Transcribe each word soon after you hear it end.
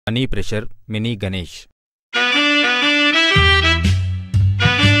Honey pressure mini Ganesh.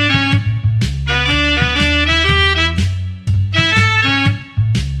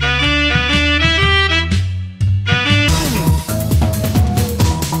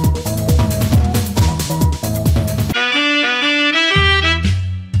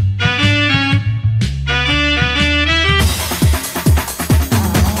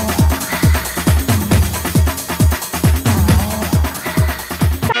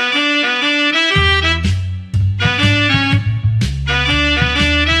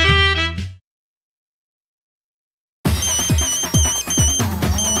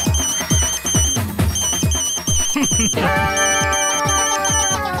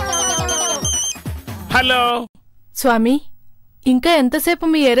 Hello స్వామి, ఇంకా ఎంతసేపు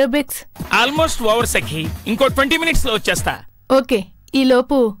మీ aerobics? Almost over సఖి. ఇంకో 20 minutes లో వచ్చేస్తా. ఓకే, ఈ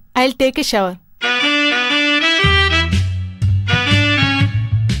లోపు I'll take a shower.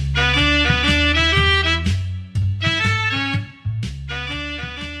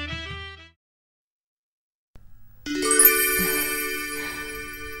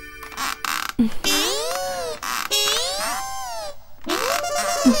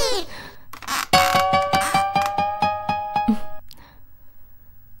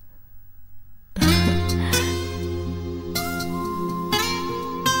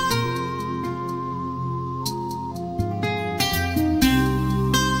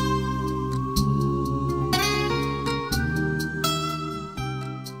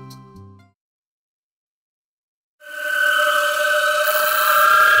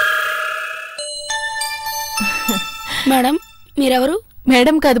 Madam, మీరెవరు?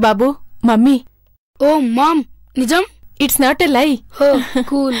 మేడం కాదు బాబు, మమ్మీ. ఓ మామ్, నిజం? ఇట్స్ నాట్ ఎ లై.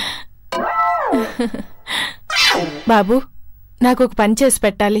 కూల్. బాబు, నాకు ఒక పని చేసి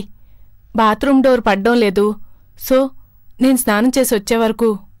పెట్టాలి. బాత్రూమ్ డోర్ పడ్డం లేదు. సో నేను స్నానం చేసి వచ్చే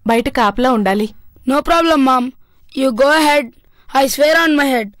వరకు బయట కాపలా ఉండాలి. No problem ma'am, you go head. I swear on my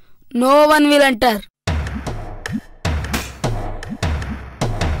head, no one will enter.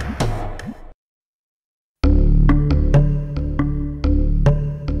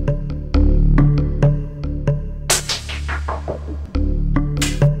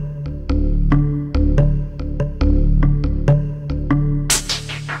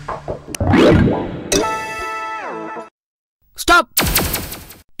 Stop.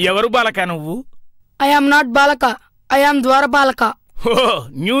 ఎవరు బాలక నువ్వు? ఐ ఆమ్ నాట్ బాలక, ఐ ఆమ్ ద్వారపాలక. Oh,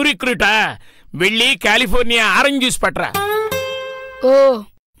 new రిక్రూటా? వెళ్ళి కాలిఫోర్నియా ఆరెంజ్ జ్యూస్ పట్రా. ఓ,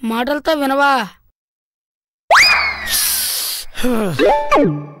 మాటలతో వినవా?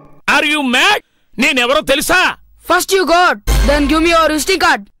 Are you mad? నేనెవరో తెలుసా? First you got, then give me your visiting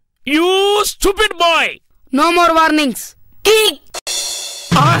card. You stupid bye. No more warnings.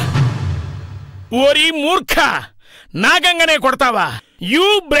 ఓరి మూర్ఖ, నాగంగానే కొడతావా? యూ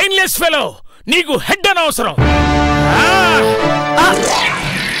బ్రెయిన్లెస్ ఫెలో, నీకు హెడ్ అనవసరం.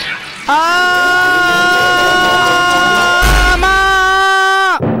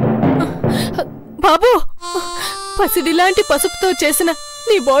 బాబు, పసిడిలాంటి పసుపుతో చేసిన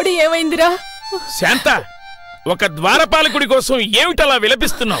నీ బాడీ ఏమైందిరా? శాంత, ఒక ద్వారపాలకుడి కోసం ఏమిటలా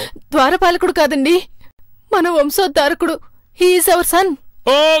విలపిస్తున్నావు? ద్వారపాలకుడు కాదండి, మన వంశోద్ధారకుడు. He is our son.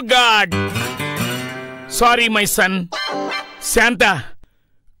 Oh God, sorry my son. శాంత,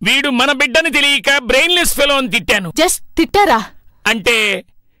 వీడు మన బిడ్డని తెలియక బ్రెయిన్లెస్ ఫెలో అని తిట్టాను. జస్ట్ తిట్టారా? అంటే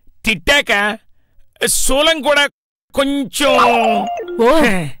తిట్టాక శూలం కూడా కొంచెం. ఓ,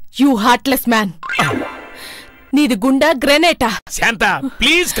 యూ హార్ట్లెస్ మ్యాన్. నీది గుండా గ్రెనేటా? శాంత,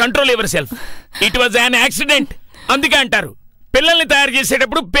 please control your self. It was an accident. అందుకే అంటారు పిల్లల్ని తయారు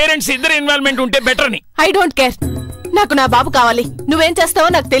చేసేటప్పుడు పేరెంట్స్ ఇద్దరు ఇన్వాల్వ్మెంట్ ఉంటే బెటర్ అని. ఐ డోంట్ కేర్, నాకు నా బాబు కావాలి. నువ్వేం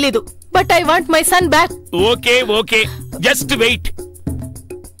చేస్తావో నాకు తెలీదు, but I want my son back. Okay okay, just wait.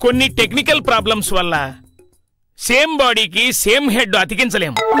 కొన్ని టెక్నికల్ ప్రాబ్లమ్స్ వల్ల సేమ్ బాడీకి same head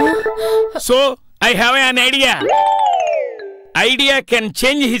అతికించలేము. So I have an idea. Idea can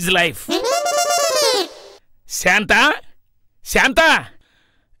change his life. శాంత, శాంత,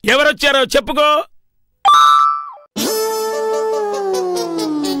 ఎవరొచ్చారో చెప్పుకో.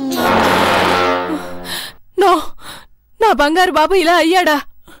 నో, నా బంగారు బాబు ఇలా అయ్యాడా?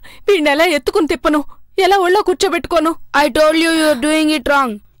 వీణ్ణెలా ఎత్తుకుని తిప్పను, ఎలా ఒళ్ళో కూర్చోబెట్టుకోను? I told you you're doing it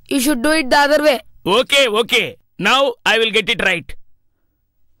wrong. You should do it the other way. Okay okay, now I will get it right.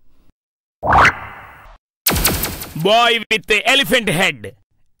 Boy with elephant head.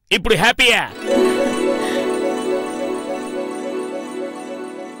 ఇప్పుడు హ్యాపీయా?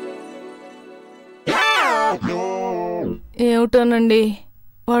 ఏమిటోనండి,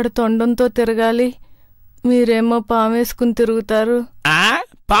 వాడు తొండంతో తిరగాలి, మీరేమో పామేసుకుని తిరుగుతారు.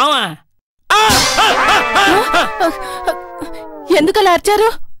 పావా? ఎందుకలా అర్చారు?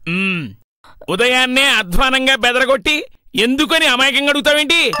 ఉదయాన్నే అధ్వానంగా బెదరగొట్టి ఎందుకని అమాయకంగా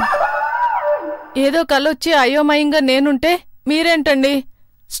అడుగుతావేంటి? ఏదో కలొచ్చి అయోమయంగా నేనుంటే మీరేంటండి?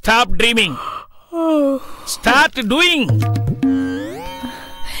 Stop dreaming, start doing.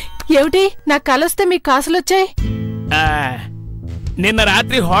 ఏమిటి నాకు కలొస్తే మీకు కాసులొచ్చాయి? నిన్న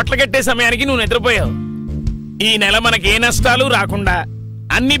రాత్రి హోటల్ కట్టే సమయానికి నువ్వు నిద్రపోయావు. ఈ నెల మనకే నష్టాలు రాకుండా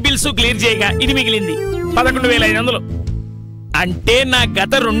అన్ని బిల్స్ క్లియర్ చేయగా ఇది మిగిలింది 11,500. అంటే నా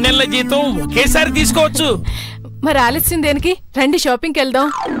గత 2 నెలల జీతం ఒకేసారి తీసుకోవచ్చు. మరి ఆలస్యం దేనికి? రండి షాపింగ్కి వెళ్దాం.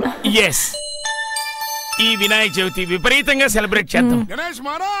 ఎస్, ఈ వినాయక చవితి విపరీతంగా సెలబ్రేట్ చేద్దాం. గణేష్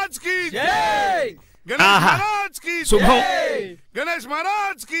మహారాజ్ కి ఆహా, శుభం. గణేష్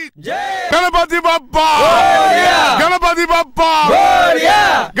మహారాజ్ కి గణపతి బప్పా, గణపతి బప్పా,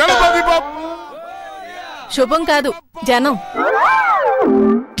 గణపతి బప్పా. శుభం కాదు, జనం.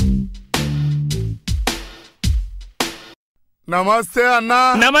 నమస్తే అన్నా.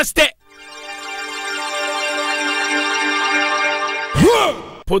 నమస్తే.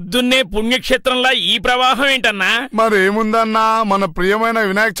 పొద్దున్నే పుణ్యక్షేత్రంలా ఈ ప్రవాహం ఏంటన్నా? మరేముందన్నా, మన ప్రియమైన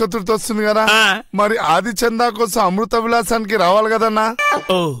వినాయక చతుర్థి వస్తుంది కదా, మరి ఆది చందా కోసం అమృత విలాసానికి రావాలి కదన్నా.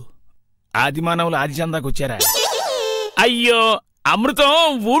 ఓ, ఆది మానవులు ఆది చందాకు వచ్చారా? అయ్యో, అమృతం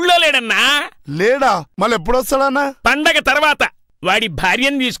ఊళ్ళో లేడన్నా. లేడా? మళ్ళీ ఎప్పుడొస్తాడన్నా? పండగ తర్వాత వాడి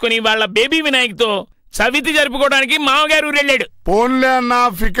భార్యను తీసుకుని వాళ్ళ బేబీ వినాయక్తో చవితి జరుపుకోవడానికి మామగారు వెళ్ళాడు. పోన్లే అన్నా,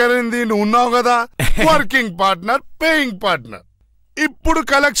 ఫికర్ ఏంది, నువ్వు ఉన్నావు కదా, వర్కింగ్ పార్ట్నర్, పేయింగ్ పార్ట్నర్. ఇప్పుడు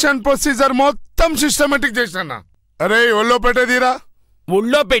కలెక్షన్ ప్రొసీజర్ మొత్తం సిస్టమేటిక్ చేసినా. అరే ఒళ్ళో పెట్టేదిరా?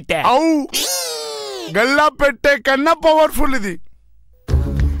 ఒళ్ళో పెట్టా? అవు, గల్లా పెట్టే కన్నా పవర్ఫుల్ ఇది.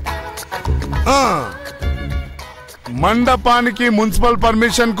 మండపానికి మున్సిపల్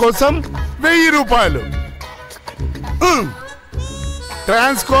పర్మిషన్ కోసం 1000 రూపాయలు.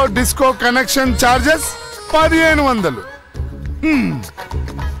 Transco disco connection charges 1500.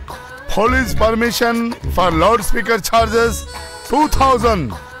 Police permission for loud speaker charges 2000.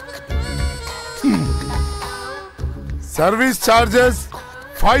 Service charges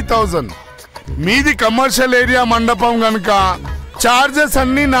 5000. మీది కమర్షియల్ ఏరియా మండపం గనుక చార్జెస్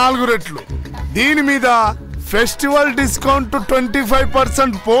అన్ని 4 రెట్లు. దీని మీద ఫెస్టివల్ డిస్కౌంట్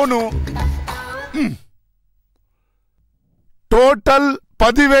 25% పోను. టోటల్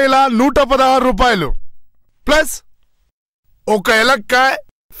 10,116 రూపాయలు ప్లస్ ఒక ఎలక్కాయ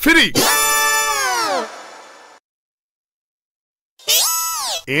ఫ్రీ.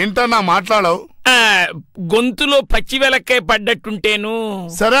 ఏంటన్నా మాట్లాడవు? గొంతులో పచ్చి వెలక్కాయ పడ్డట్టుంటేను.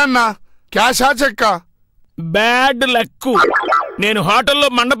 సరే అన్నా, క్యాషా చెక్కా? Bad luck. నేను హోటల్లో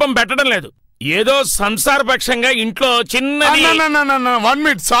మండపం పెట్టడం లేదు, ఏదో సంసారపక్షంగా ఇంట్లో చిన్నది. 1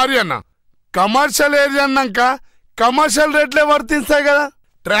 మినిట్, సారీ అన్న. కమర్షియల్ ఏరియా అన్నాక కమర్షియల్ రేట్లే వర్తిస్తాయి కదా.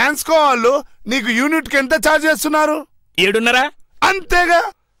 ట్రాన్స్కో వాళ్ళు నీకు యూనిట్ కి ఎంత ఛార్జ్ చేస్తున్నారు? 7.5. అంతేగా.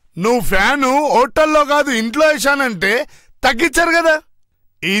 నువ్వు ఫ్యాను హోటల్లో కాదు ఇంట్లో వేసానంటే తగ్గించారు కదా.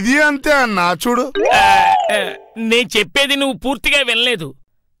 ఇది అంతే అన్నా. చూడు, నేను చెప్పేది నువ్వు పూర్తిగా వినలేదు.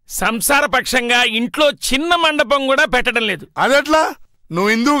 సంసారపక్షంగా ఇంట్లో చిన్న మండపం కూడా పెట్టడం లేదు. అదెట్లా? నువ్వు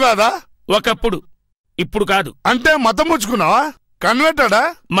హిందువు కాదా? ఒకప్పుడు, ఇప్పుడు కాదు. అంటే మతం పుచ్చుకున్నావా? కన్వర్టెడా?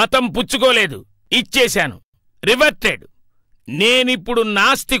 మతం పుచ్చుకోలేదు, ఇచ్చేశాను. రివర్టెడ్. నేనిప్పుడు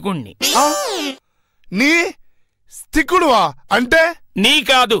నాస్తికుణ్ణి. నీ స్థికుడువా? అంటే నీ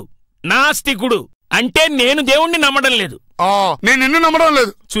కాదు, నాస్తికుడు. అంటే నేను దేవుణ్ణి నమ్మడం లేదు. నేను నిన్ను నమ్మడం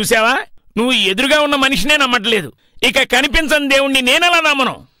లేదు. చూసావా, నువ్వు ఎదురుగా ఉన్న మనిషినే నమ్మట్లేదు, ఇక కనిపించని దేవుణ్ణి నేనెలా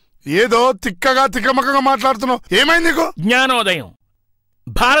నమ్మను? ఏదో తిక్కగా తిక్కమక్కగా మాట్లాడుతున్నావు. ఏమైంది నీకు? జ్ఞానోదయం.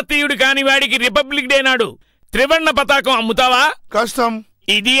 భారతీయుడు కాని వాడికి రిపబ్లిక్ డే నాడు త్రివర్ణ పతాకం అమ్ముతావా? కష్టం.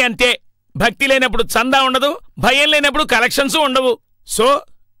 ఇది అంతే. భక్తి లేనప్పుడు చందా ఉండదు, భయం లేనప్పుడు కలెక్షన్స్ ఉండవు. సో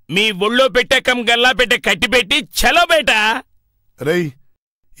మీ ఒళ్ళో పెట్టే గల్లా పెట్టే కట్టి పెట్టి చలో బేటా. రేయ్,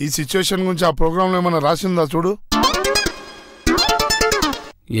 ఈ సిచ్యువేషన్ గురించి ఆ ప్రోగ్రాంలో ఏమన్నా రాసిందా చూడు.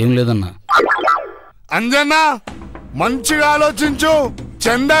 ఏం లేదన్నా. అంజన్నా, మంచిగా ఆలోచించు.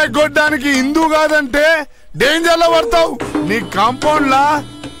 చందా ఎగ్గొట్టడానికి హిందూ కాదంటే డేంజర్ లో పడతావు. నీ కాంపౌండ్ లా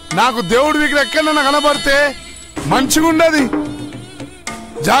నాకు దేవుడి దగ్గర ఎక్కడన్నా కనబడితే మంచిగుండది.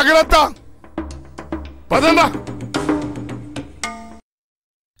 జాగ్రత్త. పదండా.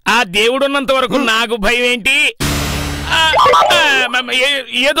 ఆ దేవుడున్నంత వరకు నాకు భయం ఏంటి?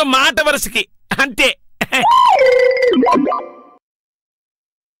 ఏదో మాట వరుసకి అంతే.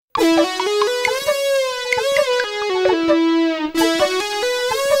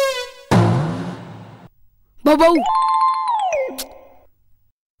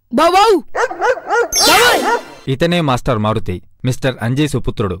 ఇతనే మాస్టర్ మారుతి, మిస్టర్ అంజీ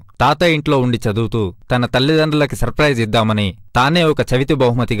సుపుత్రుడు. తాత ఇంట్లో ఉండి చదువుతూ తన తల్లిదండ్రులకి సర్ప్రైజ్ ఇద్దామని తానే ఒక చవితి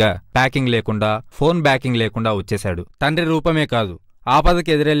బహుమతిగా ప్యాకింగ్ లేకుండా, ఫోన్ బ్యాకింగ్ లేకుండా వచ్చేశాడు. తండ్రి రూపమే కాదు, ఆపదకి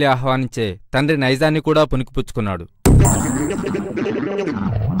ఎదురెళ్లి ఆహ్వానించే తండ్రి నైజాన్ని కూడా పుణికిపుచ్చుకున్నాడు.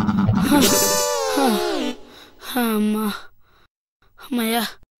 అమ్మయ్యా.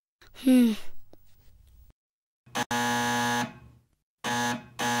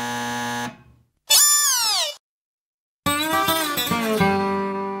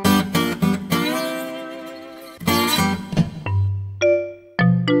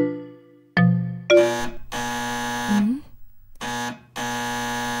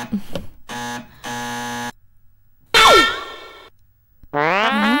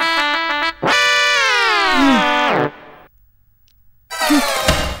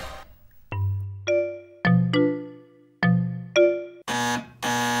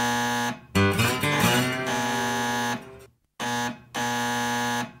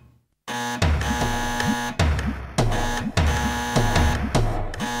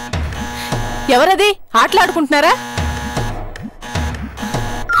 ఎవరది? ఆటలాడుకుంటున్నారా?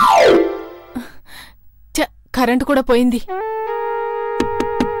 కరెంటు కూడా పోయింది.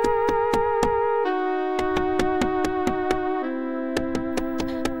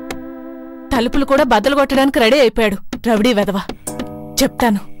 తలుపులు కూడా బద్దలు కొట్టడానికి రెడీ అయిపోయాడు రౌడీ వెధవ.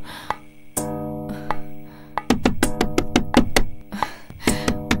 చెప్తాను.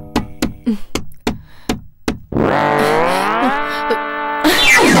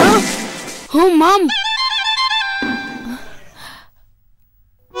 ఓ మామ్,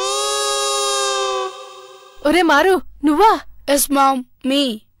 ఒరే మారు, నువ్వా? ఎస్ మామ్, మీ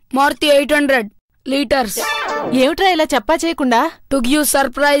మారుతి 800 లీటర్స్. ఏమిట్రా ఇలా చెప్పా చేయకుండా? To give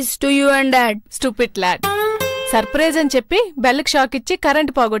surprise to you and dad. Stupid lord. Surprise అని చెప్పి బెల్కి షాక్ ఇచ్చి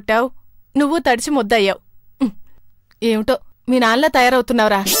కరెంటు పోగొట్టావు. నువ్వు తడిచి ముద్దయ్యావు. ఏమిటో మీ నాన్నలా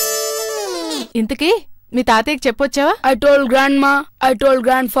తయారవుతున్నావురా. ఇంతకీ మీ తాతయ్యకి చెప్పొచ్చావా? ఐ టోల్డ్ గ్రాండ్ మా, ఐ టోల్డ్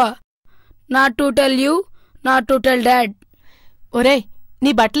గ్రాండ్ ఫా, not to tell you, not to tell dad. ఒరే,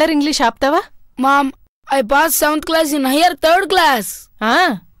 నీ బట్లర్ ఇంగ్లీష్ ఆపుతావా? Ma'am, I pass 7th class in higher 3rd class.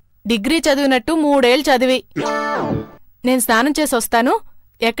 Degree చదివినట్టు 3 ఏళ్ళు చదివి. నేను స్నానం చేసి వస్తాను.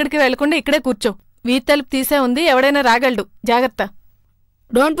 ఎక్కడికి వెళ్లకుండా ఇక్కడే కూర్చో. వీధి తలుపు తీసే ఉంది, ఎవడైనా రాగలడు. జాగ్రత్త.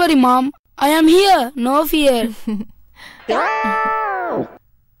 Don't worry ma'am, I am here, no fear.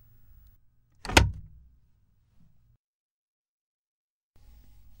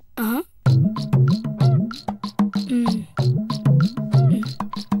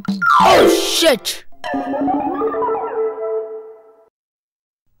 Oh shit!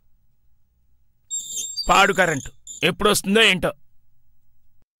 పాడు కరెంటు ఎప్పుడొస్తుందో ఏంటో.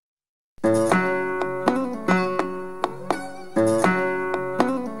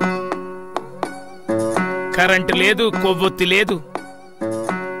 కరెంటు లేదు, కొవ్వొత్తి లేదు,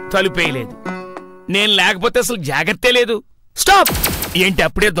 తలుపేయలేదు. నేను లేకపోతే అసలు జాగ్రత్తే లేదు. స్టాప్! ఏంటి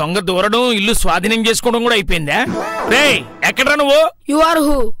అప్పుడే దొంగ దూరడం, ఇల్లు స్వాధీనం చేసుకోవడం కూడా అయిపోయిందా? రేయ్, ఎక్కడ్రా నువ్వు? You are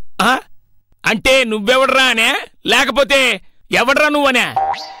who? అంటే నువ్వెవడ్రా అనే, లేకపోతే ఎవడ్రా నువ్వనే?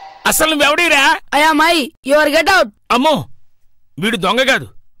 అసలు నువ్వెవడీరా? I am I. You are get out. అమ్మో, వీడు దొంగ కాదు,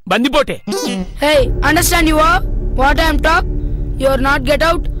 బందిపోటే. హే, understand you are what I am talk. You are not get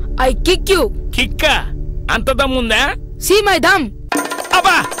out. I kick you. కిక్కా? అంత దమ్ముందా? See my dum.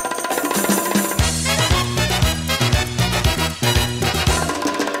 అబ్బా!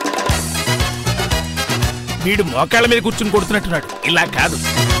 వీడు మోకాళ్ళ మీద కూర్చుని కొడుతున్నట్టున్నాడు. ఇలా కాదు.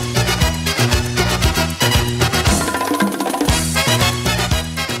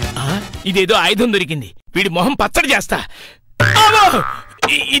 ఇదేదో ఆయుధం దొరికింది. వీడి మొహం పచ్చడి చేస్తా.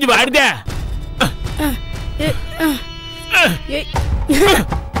 ఇది వాడిదా?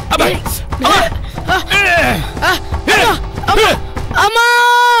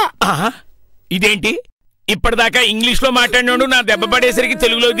 ఇదేంటి? ఇప్పటిదాకా ఇంగ్లీష్ లో మాట్లాడినోడు నా దెబ్బ పడేసరికి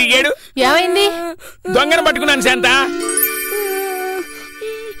తెలుగులో దిగాడు. ఏమైంది? దొంగను పట్టుకున్నాను శాంత.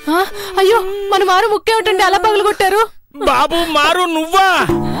 అయ్యో, మన మారు ముక్కేమిటండి అలా పగలగొట్టారు? బాబు మారు, నువ్వా?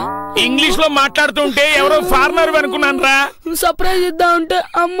 ఇంగ్లీష్ లో మాట్లాడుతుంటే ఎవరో ఫారినర్ అనుకున్నాను రా. సర్ప్రైజ్ ఇద్దామంటే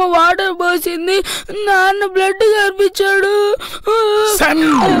అమ్మ వాటర్ పోసింది, నాన్న బ్లడ్ కనిపించాడు.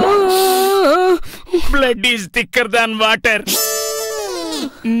 Blood is thicker than water.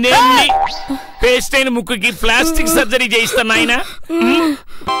 నేను పేస్ట్ అయిన ముక్కుకి ప్లాస్టిక్ సర్జరీ చేయిస్తాను ఆయన.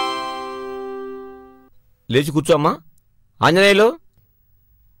 లేచి కూర్చోమ్మా. ఆంజనేయులు,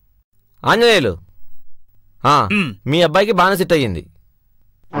 ఆంజనేయులు, మీ అబ్బాయికి బాగా సెట్ అయ్యింది.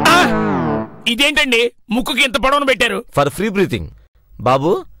 ఇదేంటండి ముక్కుకి ఇంత పొడవును పెట్టారు? For free breathing. బాబు,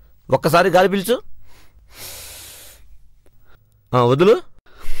 ఒక్కసారి గాలి పీల్చు. వదులు.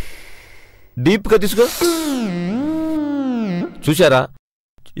 డీప్గా తీసుకో. చూశారా,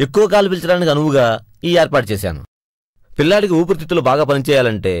 ఎక్కువ గాలి పీల్చడానికి అనువుగా ఈ ఏర్పాటు చేశాను. పిల్లాడికి ఊపిరితిత్తులు బాగా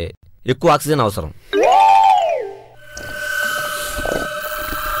పనిచేయాలంటే ఎక్కువ ఆక్సిజన్ అవసరం.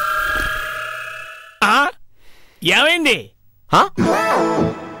 ఏమైంది?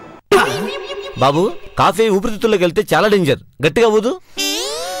 బాబు, కాఫీ ఊపిరితిత్తుల్లోకి వెళ్తే చాలా డేంజర్. గట్టిగా ఊదు,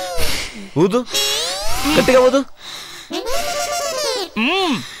 ఊదు, గట్టిగా ఊదు.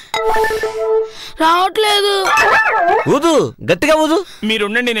 రావట్లేదు. ఊదు, గట్టిగా ఊదు.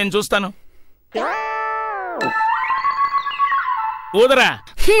 మీరుండండి, నేను చూస్తాను. ఊదరా,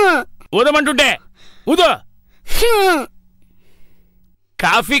 ఊదమంటుంటే ఊదో.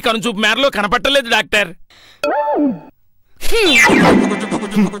 కాఫీ కనుచూపు మేరలో కనపట్టలేదు డాక్టర్.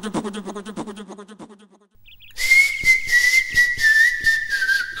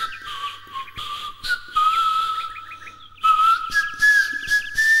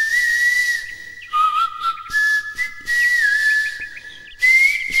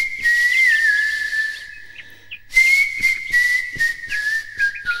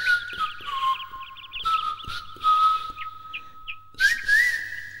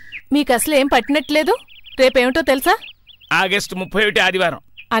 మీకు అసలు ఏం పట్టినట్లేదు. రేపేమిటో తెలుసా? ఆగస్టు 31 ఆదివారం.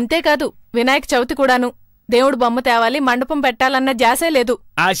 అంతేకాదు, వినాయక చవితి కూడాను. దేవుడు బొమ్మ తేవాలి, మండపం పెట్టాలన్న ధ్యాసే లేదు.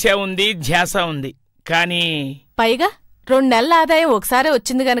 ఆశ ఉంది, ధ్యాస ఉంది, కానీ పైగా 2 నెలల ఆదాయం ఒకసారి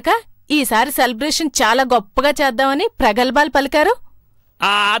వచ్చింది గనక ఈసారి సెలబ్రేషన్ చాలా గొప్పగా చేద్దామని ప్రగల్భాలు పలికారు.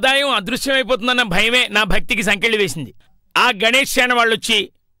 ఆ ఆదాయం అదృశ్యమైపోతుందన్న భయమే నా భక్తికి సంకెళ్ళి వేసింది. ఆ గణేష్ సేన వాళ్ళొచ్చి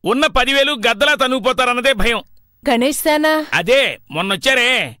ఉన్న 10,000 గద్దలా తనుగుపోతారన్నదే భయం. గణేష్ సేన? అదే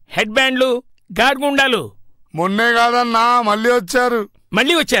మొన్నొచ్చారే హెడ్ బ్యాండ్లు, గాడ్గుండాలు. మొన్నే కాదన్నా, మళ్ళీ వచ్చారు.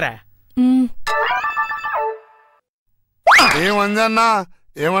 మళ్ళీ వచ్చారా? ఏమంజన్నా,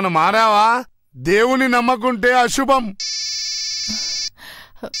 ఏమన్నా మారావా? దేవుని నమ్మకుంటే అశుభం.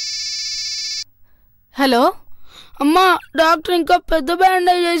 హలో అమ్మా, డాక్టర్ ఇంకా పెద్ద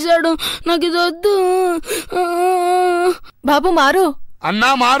బ్యాండేజ్ చేశాడు. నాకు ఇది వద్దు. బాబు మారు. అన్నా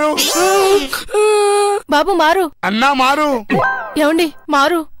మారు. బాబు మారు. అన్నా మారు. ఏమండి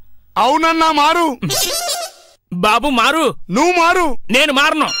మారు? అవునన్నా మారు. బాబు మారు. నువ్వు మారు. నేను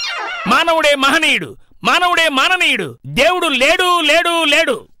మారను. మానవుడే మహనీయుడు, మానవుడే మాననీయుడు. దేవుడు లేడు లేడు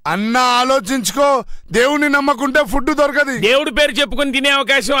లేడు. అన్నా ఆలోచించుకో. దేవుని నమ్మకుంటే ఫుడ్ దొరకది. దేవుడి పేరు చెప్పుకుని తినే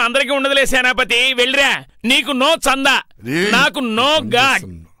అవకాశం అందరికీ ఉండదులే సేనాపతి. వెళ్ళిరా. నీకు నో చందా, నాకు no God.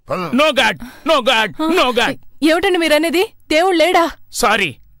 No God, no God, no God. ఏమిటండి మీరనేది? దేవుడు లేడా? Sorry.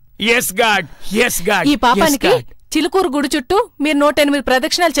 Yes God, yes God. ఈ పాపానికి చిలుకూరు గుడి చుట్టూ మీరు 108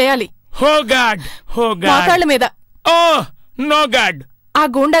 ప్రదక్షిణాలు చేయాలి. హో గాడ్, హో గాడ్. మోకాళ్ళ మీద. Oh no God. ఆ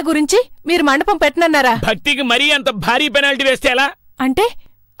గూండా గురించి మీరు మండపం పెట్టనన్నారా? భక్తికి మరీ అంత భారీ పెనాల్టీ వేస్తే ఎలా? అంటే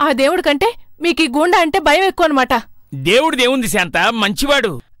ఆ దేవుడి కంటే మీకు ఈ గూండా అంటే భయం ఎక్కువ అనమాట. దేవుడు దేవుంది శాంత,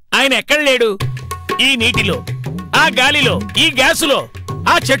 మంచివాడు. ఆయన ఎక్కడ లేడు? ఈ నీటిలో, ఆ గాలిలో, ఈ గ్యాసులో,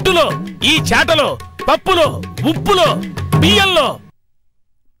 ఆ చెట్టులో, ఈ చాటలో, పప్పులో, ఉప్పులో, బియ్యంలో.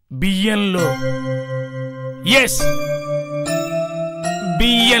 బియ్యంలో, ఎస్,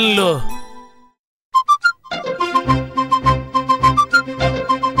 బియ్యంలో.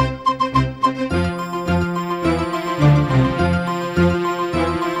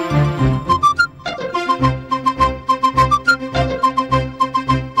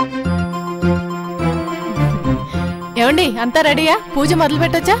 ఏమండి, అంతా రెడీయా? పూజ మొదలు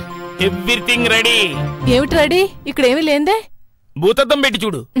పెట్టొచ్చా? Everything ready. ఏమిటి రెడీ? ఇక్కడేమీ లేందే. భూతద్దం పెట్టి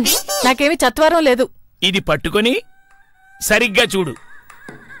చూడు. నాకేమీ చత్వారం లేదు. ఇది పట్టుకొని సరిగ్గా చూడు.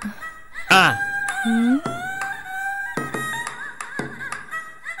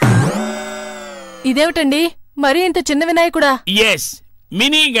 ఇదేమిటండి, మరీ ఇంత చిన్న వినాయకుడా? Yes,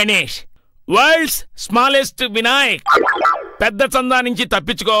 mini Ganesh, world's smallest Vinayak. పెద్ద చందా నుంచి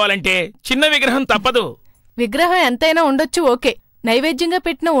తప్పించుకోవాలంటే చిన్న విగ్రహం తప్పదు. విగ్రహం ఎంతైనా ఉండొచ్చు, ఓకే. నైవేద్యంగా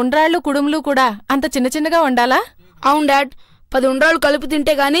పెట్టిన ఉండ్రాళ్ళు కుడుములు కూడా అంత చిన్న చిన్నగా ఉండాలా? అవును డాడ్, 10 ఉండ్రాళ్ళు కలిపి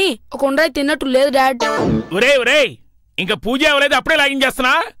తింటే గాని ఒక ఉండ్రాయి తిన్నట్టు లేదు డాడ్. ఒరే ఒరే, ఇంకా పూజ అవ్వలేదు, అప్పుడే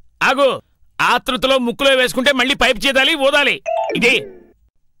లాగించేస్తున్నా. ఆగు. ఆతృతలో ముక్కులో వేసుకుంటే మళ్ళీ పైపు చేదాలి, ఊదాలి. ఇది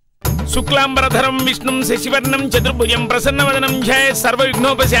శుక్లాంబరధరం విష్ణుం శశివర్ణం చతుర్భుజం ప్రసన్నవదనం ఝాయ సర్వ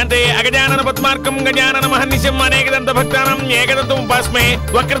విఘ్నోపశాంతే అగజానన పద్మార్కం గజానన మహర్నిశం అనేకదంత భక్తానం ఏకదంతం ఉపాస్మే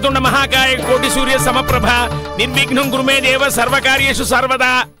వక్రతుండ మహాకాయ కోటి సూర్య సమప్రభ నిర్విఘ్నం గురుమే దేవ సర్వకార్యేషు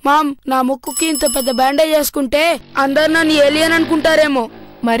సర్వదా. మామ్, నా ముక్కుకి ఇంత పెద్ద బ్యాండేజ్ చేసుకుంటే అందరు నన్ను ఏలియన్ అనుకుంటారేమో.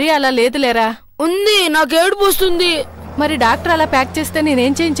 మరీ అలా లేదులేరా. ఉంది, నాకు ఏడుపు వస్తుంది. మరి డాక్టర్ అలా ప్యాక్ చేస్తే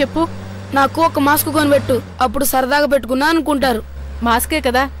నేనేం చేయను చెప్పు? నాకు ఒక మాస్క్ కొనిపెట్టు, అప్పుడు సరదాగా పెట్టుకున్నా అనుకుంటారు. మాస్కే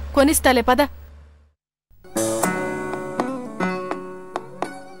కదా, కొనిస్తాలే పద.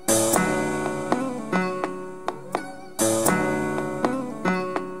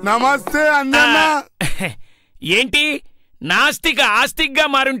 నమస్తే అన్నా. ఏంటి, నాస్తిక ఆస్తిక్గా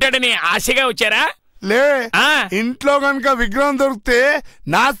మారుంటాడని ఆశగా వచ్చారా? లే, ఇంట్లో గనక విగ్రహం దొరికితే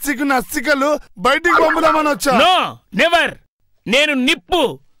నాస్తికలు బయటికి పంపుదామని వచ్చా. No never. నేను నిప్పు,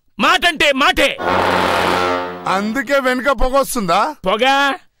 మాటంటే మాటే. అందుకే వెనుక పొగ వస్తుందా? పొగ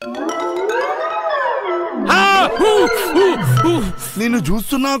నిన్ను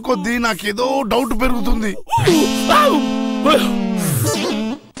చూస్తున్నా కొద్దీ నాకేదో డౌట్ పెరుగుతుంది.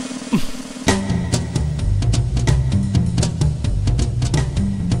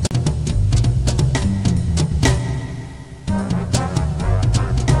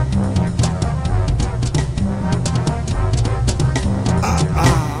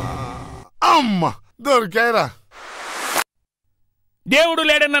 అమ్మా దొరికాయరా. దేవుడు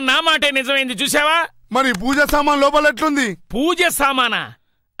లేడన్న నా మాటే నిజమైంది చూసావా? మరి పూజ సామాన్ లోపల ఎట్లుంది? పూజ సామానా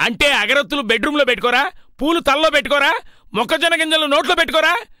అంటే అగరత్తులు బెడ్రూమ్ లో పెట్టుకోరా, పూలు తల్లో పెట్టుకోరా, మొక్కజొన్న గింజలు నోట్లో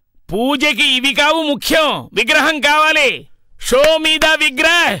పెట్టుకోరా? పూజకి ఇవి కావు ముఖ్యం, విగ్రహం కావాలి. షో మీద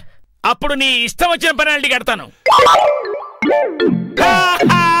విగ్రహ, అప్పుడు నీ ఇష్టం వచ్చిన పెనాల్టీ కడతాను.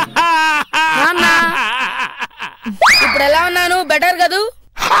 ఇప్పుడు ఎలా ఉన్నాను? బెటర్ కదూ?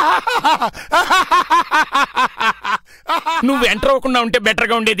 నువ్వు ఎంటర్ అవ్వకుండా ఉంటే బెటర్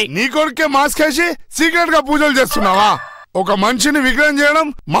గా ఉండేది. నీ కొడుకే మాస్క్ వేసి సీక్రెట్ గా పూజలు చేస్తున్నావా? ఒక మనిషిని విగ్రహం చేయడం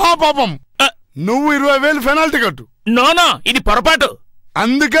మహాపాపం. నువ్వు 20,000 పెనాల్టీ కట్టు. నోనో, ఇది పొరపాటు.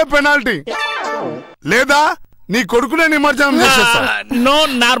 అందుకే పెనాల్టీ, లేదా నీ కొడుకునే నిమజ్జనం చేసేస్తా. No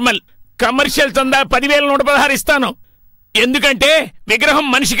normal. కమర్షియల్ చందా 10,116 ఇస్తాను. ఎందుకంటే విగ్రహం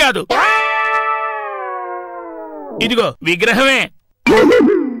మనిషి కాదు. ఇదిగో విగ్రహమే.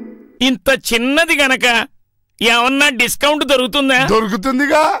 ఇంత చిన్నది గనక ఏమన్నా డిస్కౌంట్ దొరుకుతుందా?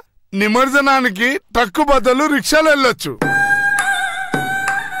 దొరుకుతుందిగా. నిమజ్జనానికి ట్రక్కు బదులు రిక్షాలు వెళ్ళొచ్చు.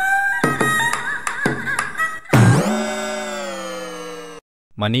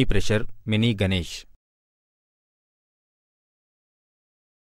 Money pressure mini Ganesh.